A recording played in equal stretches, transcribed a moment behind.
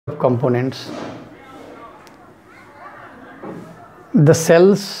components. The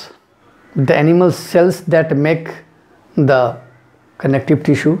cells, the animal cells that make the connective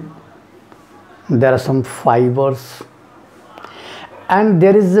tissue, there are some fibers, and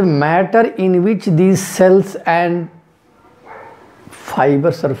there is a matter in which these cells and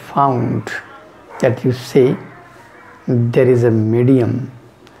fibers are found, that you say there is a medium,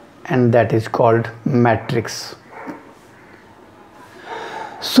 and that is called matrix.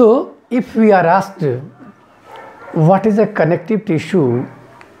 So if we are asked what is a connective tissue,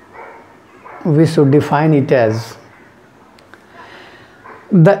 we should define it as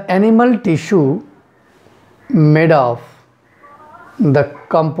the animal tissue made of the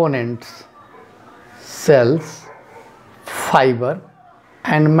components, cells, fiber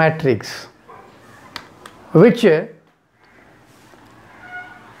and matrix, which is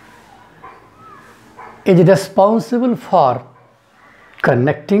responsible for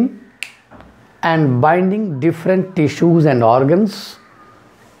connecting and binding different tissues and organs,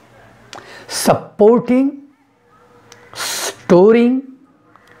 supporting, storing,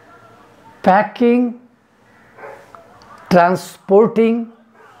 packing, transporting,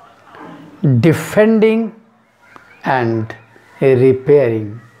 defending and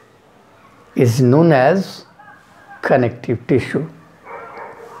repairing is known as connective tissue.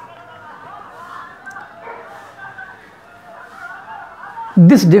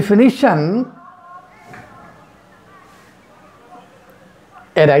 This definition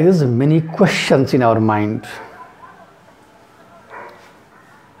arises many questions in our mind.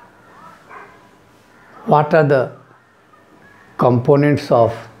 What are the components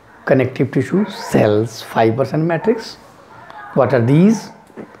of connective tissue? Cells, fibers and matrix. What are these?